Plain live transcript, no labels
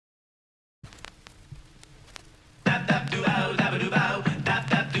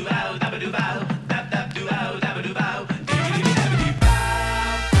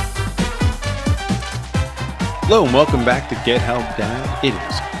Hello and welcome back to Get Help Dad. It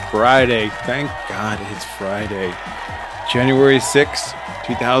is Friday. Thank God it's Friday. January 6th,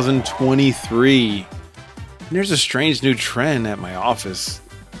 2023. And there's a strange new trend at my office.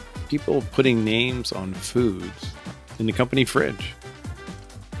 People putting names on foods in the company fridge.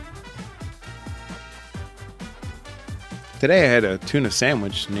 Today I had a tuna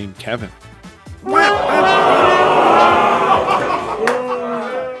sandwich named Kevin.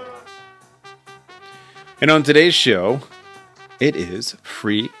 And on today's show, it is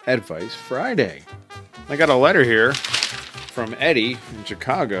Free Advice Friday. I got a letter here from Eddie in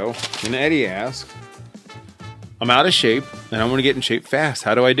Chicago, and Eddie asked, I'm out of shape, and I want to get in shape fast.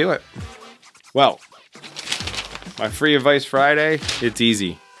 How do I do it? Well, my Free Advice Friday, it's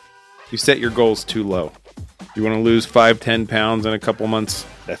easy. You set your goals too low. You want to lose 5-10 pounds in a couple months?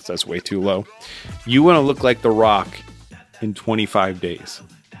 That's way too low. You want to look like The Rock in 25 days.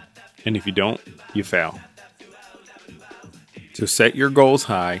 And if you don't, you fail. So set your goals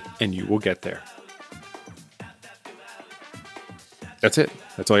high and you will get there. That's it.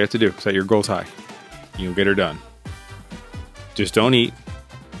 That's all you have to do. Set your goals high. You'll get her done. Just don't eat.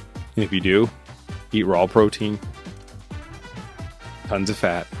 And if you do, eat raw protein. Tons of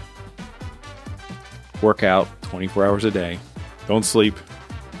fat. Work out 24 hours a day. Don't sleep.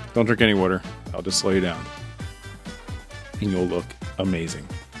 Don't drink any water. I'll just slow you down. And you'll look amazing.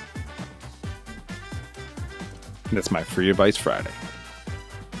 That's my Free Advice Friday.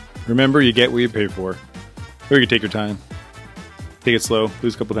 Remember, you get what you pay for. Or you can take your time. Take it slow.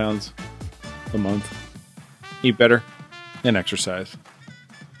 Lose a couple pounds a month. Eat better. And exercise.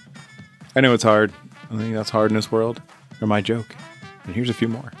 I know it's hard. I think that's hard in this world. Or my joke. And here's a few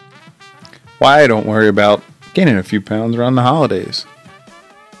more. Why I don't worry about gaining a few pounds around the holidays.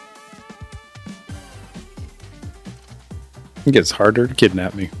 It gets harder to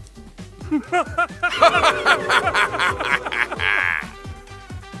kidnap me.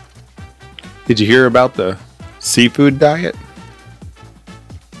 Did you hear about the seafood diet?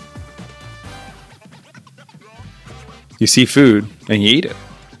 You see food and you eat it.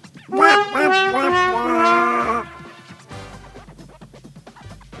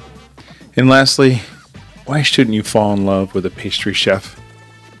 And lastly, why shouldn't you fall in love with a pastry chef?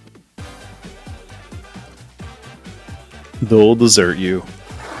 They'll desert you.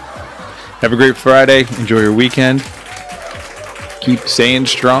 Have a great Friday. Enjoy your weekend. Keep staying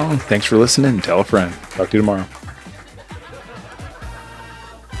strong. Thanks for listening and tell a friend. Talk to you tomorrow.